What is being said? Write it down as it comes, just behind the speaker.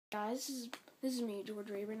Guys, this is me, George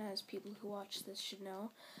Rayburn, as people who watch this should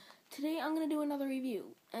know. Today I'm going to do another review,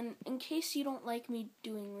 and in case you don't like me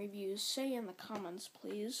doing reviews, say in the comments,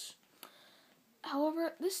 please.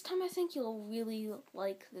 However, this time I think you'll really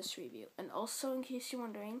like this review. And also, in case you're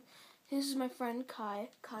wondering, this is my friend Kai.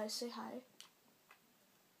 Kai, say hi.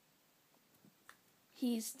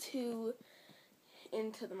 He's too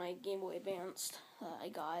into my Game Boy Advanced that I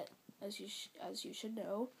got, as you should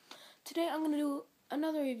know. Today I'm going to do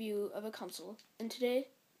another review of a console, and today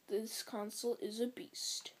this console is a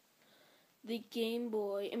beast. The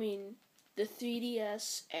the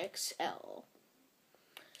 3DS XL.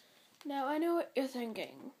 Now I know what you're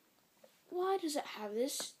thinking. Why does it have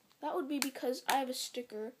this? That would be because I have a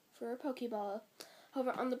sticker for a Pokeball.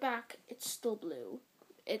 However, on the back it's still blue.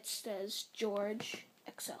 It says George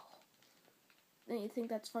XL. And you think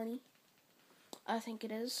that's funny? I think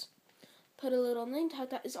it is. Put a little name tag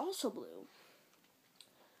that is also blue.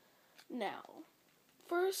 Now,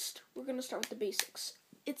 first, we're going to start with the basics.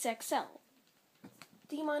 It's XL.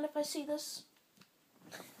 Do you mind if I see this?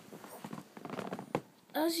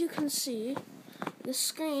 As you can see, the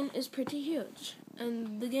screen is pretty huge,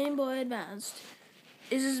 and the Game Boy Advanced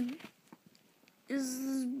is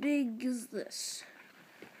as big as this.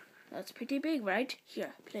 That's pretty big, right?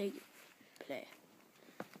 Here, play.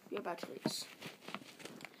 You're about to lose.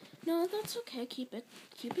 No, that's okay. Keep it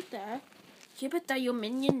there. Keep it there, you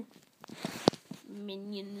minion.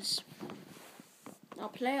 Minions. Now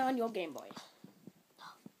play on your Game Boy.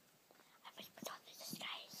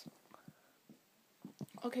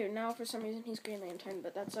 Okay, now for some reason he's Green Lantern,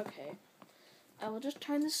 but that's okay. I will just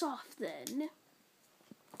turn this off then.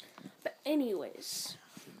 But anyways,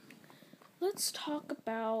 let's talk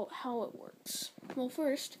about how it works. Well,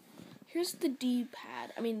 first, here's the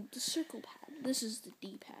D-pad. The circle pad. This is the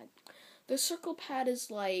D-pad. The circle pad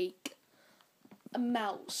is like a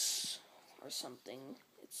mouse or something.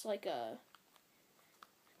 It's like a...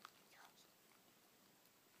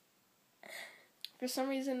 For some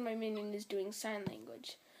reason, my minion is doing sign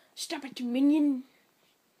language. Stop it, minion!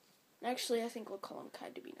 Actually, I think we'll call him Kai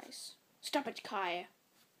to be nice. Stop it, Kai!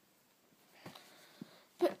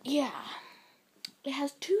 But yeah, it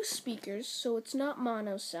has 2 speakers, so it's not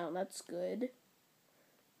mono sound. That's good.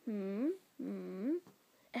 It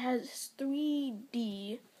has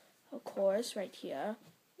 3D, of course, right here.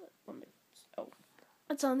 Oh,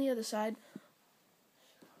 it's on the other side.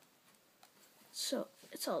 So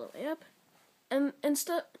it's all the way up.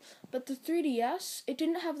 But the 3DS, it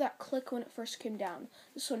didn't have that click when it first came down.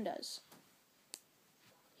 This one does.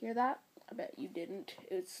 Hear that? I bet you didn't.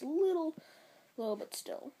 It's a little low, but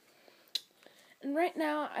still. And right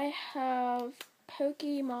now, I have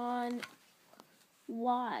Pokemon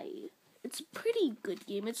Y. It's a pretty good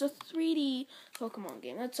game. It's a 3D Pokemon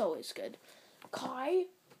game. That's always good. Kai,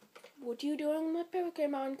 what are you doing with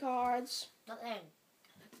Pokemon cards? Nothing.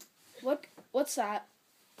 What's that?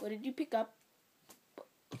 What did you pick up?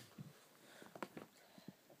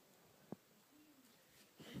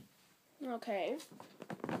 Okay.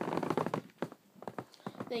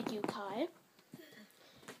 Thank you, Kai.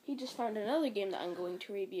 He just found another game that I'm going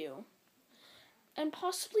to review. And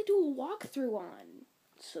possibly do a walkthrough on.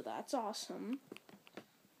 So that's awesome.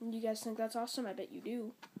 You guys think that's awesome? I bet you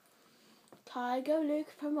do. Kai, go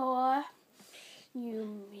look for more.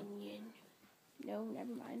 You minion. No,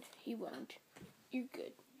 never mind. He won't. You're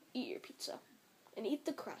good. Eat your pizza. And eat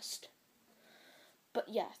the crust. But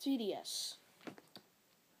yeah, 3DS.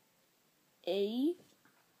 A,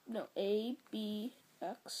 B,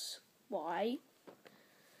 X, Y.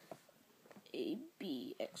 A,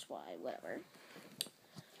 B, X, Y, whatever.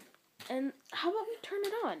 And how about we turn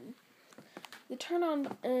it on? The turn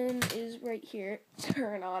on is right here.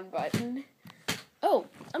 Turn on button. Oh,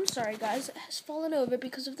 I'm sorry guys. It has fallen over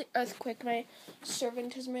because of the earthquake my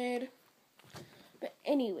servant has made. But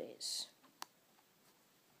anyways.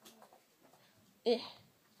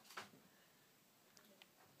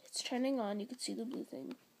 It's turning on. You can see the blue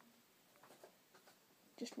thing.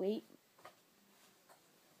 Just wait.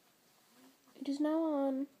 It is now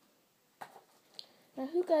on. Now,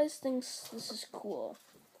 who guys thinks this is cool?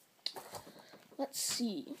 Let's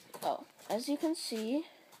see. Oh, as you can see,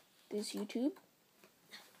 there's YouTube.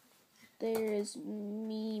 There's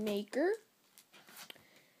MeMaker.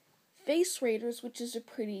 Face Raiders, which is a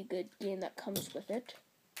pretty good game that comes with it.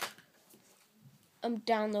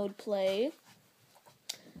 Download Play.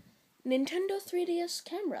 Nintendo 3DS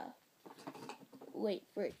camera. Wait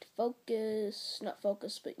for it to focus. Not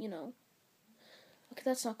focus, but you know. Okay,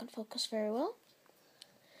 that's not going to focus very well.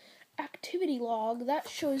 Activity log, that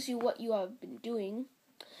shows you what you have been doing.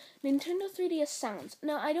 Nintendo 3DS sounds.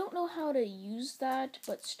 Now, I don't know how to use that,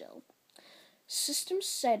 but still. System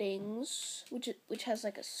settings, which has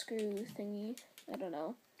like a screw thingy. I don't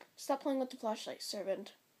know. Stop playing with the flashlight,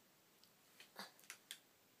 servant.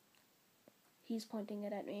 He's pointing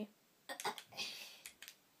it at me.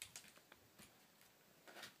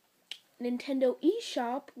 Nintendo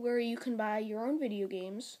eShop, where you can buy your own video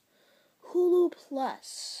games. Hulu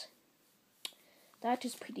Plus. That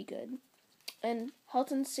is pretty good. And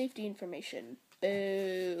health and safety information.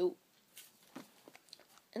 Boo.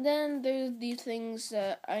 And then there's these things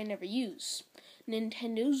that I never use.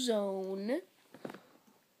 Nintendo Zone.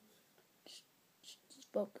 Just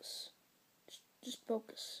focus. Just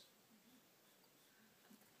focus.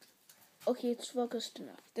 Okay, it's focused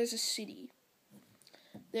enough. There's a city.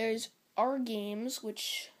 There's our games,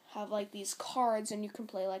 which have like these cards and you can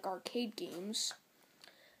play like arcade games.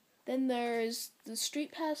 Then there's the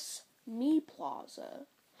Street Pass Me Plaza.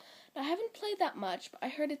 Now, I haven't played that much, but I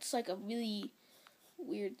heard it's like a really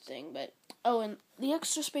weird thing. But and the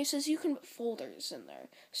extra spaces, you can put folders in there.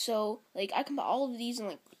 So like I can put all of these in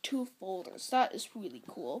like 2 folders. That is really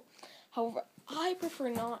cool. However, I prefer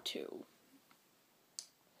not to.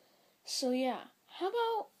 So yeah, how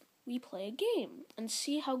about we play a game and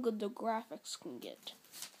see how good the graphics can get?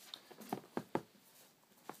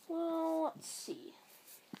 Well, let's see.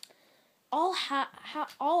 All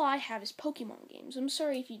I have is Pokemon games. I'm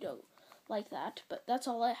sorry if you don't like that, but that's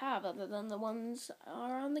all I have other than the ones that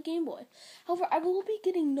are on the Game Boy. However, I will be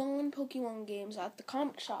getting non-Pokemon games at the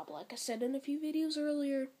comic shop, like I said in a few videos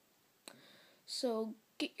earlier. So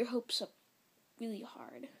get your hopes up really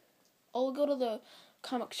hard. I'll go to the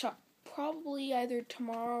comic shop probably either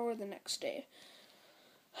tomorrow or the next day.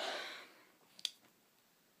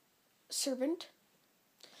 Servant,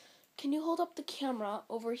 can you hold up the camera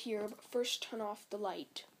over here, but first turn off the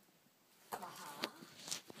light?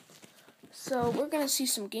 So we're going to see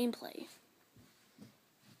some gameplay.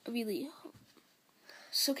 Really.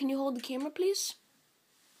 So can you hold the camera, please?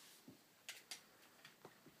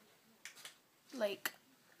 Like.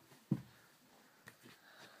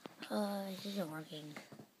 This isn't working.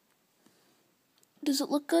 Does it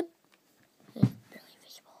look good? It's barely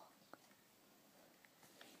visible.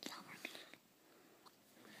 It's not working.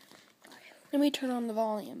 Let me turn on the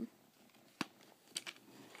volume.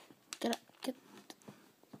 Get.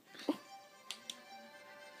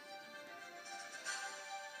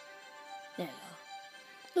 There you go.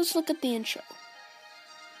 Let's look at the intro.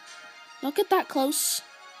 Not get that close.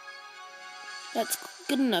 That's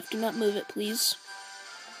good enough. Do not move it, please.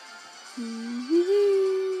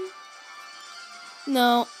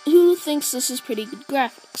 Now, who thinks this is pretty good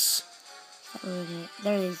graphics?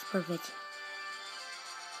 There it is. Perfect.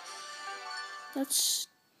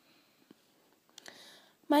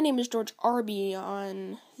 My name is George Arby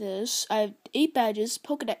on this. I have 8 badges,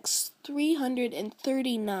 Pokedex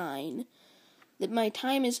 339. My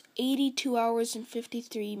time is 82 hours and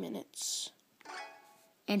 53 minutes.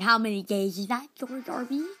 And how many days is that, George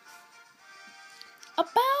Arby?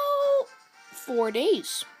 About 4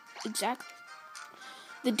 days. Exactly.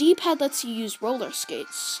 The D-pad lets you use roller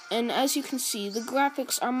skates. And as you can see, the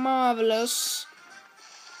graphics are marvelous.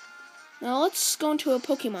 Now let's go into a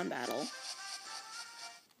Pokemon battle.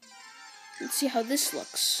 Let's see how this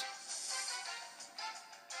looks.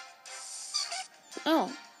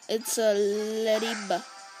 Oh, it's a Ladybug.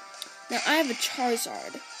 Now I have a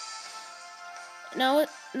Charizard. Now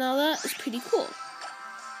that is pretty cool.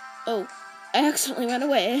 Oh, I accidentally ran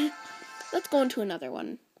away. Let's go into another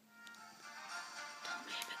one. Tell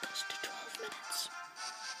me if it goes to 12 minutes.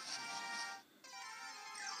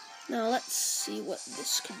 Now let's see what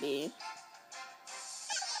this could be.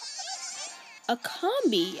 A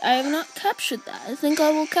Combi. I have not captured that. I think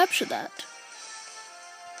I will capture that.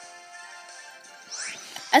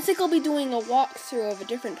 I think I'll be doing a walkthrough of a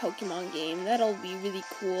different Pokemon game. That'll be really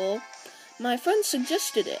cool. My friend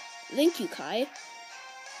suggested it. Thank you, Kai.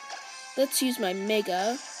 Let's use my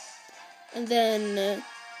Mega. And then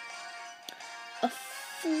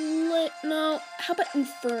no, how about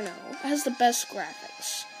Inferno? It has the best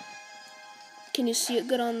graphics. Can you see it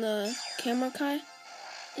good on the camera, Kai?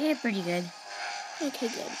 Yeah, pretty good. Okay,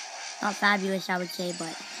 good. Not fabulous, I would say,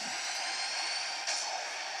 but...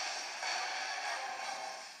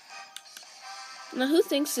 Now, who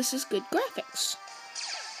thinks this is good graphics?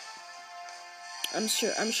 I'm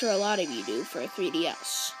sure a lot of you do for a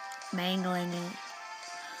 3DS. Mangling it.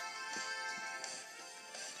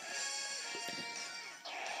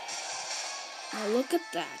 Now look at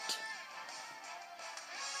that.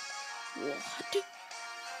 What?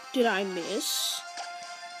 Did I miss?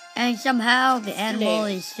 And somehow the animal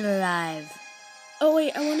is still alive. Oh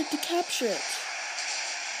wait, I wanted to capture it.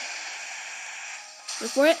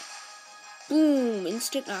 Wait for it. Boom,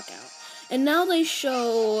 instant knockout. And now they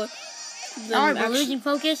show them Alright, we're losing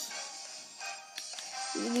focus.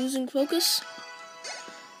 losing focus.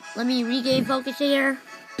 Let me regain focus here.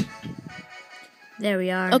 There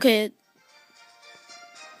we are. Okay.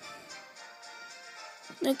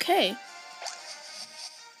 Okay.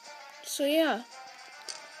 So yeah.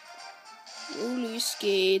 Roller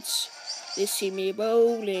skates. They see me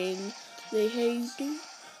bowling. They hate me.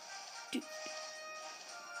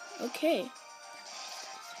 Okay.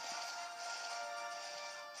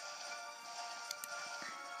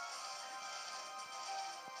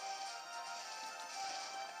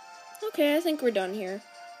 Okay, I think we're done here.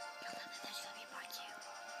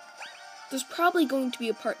 There's probably going to be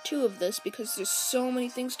a part 2 of this because there's so many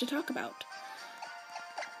things to talk about.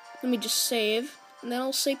 Let me just save, and then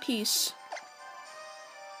I'll say peace.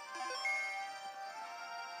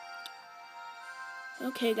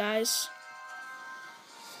 Okay, guys.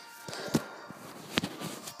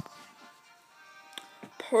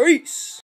 Peace!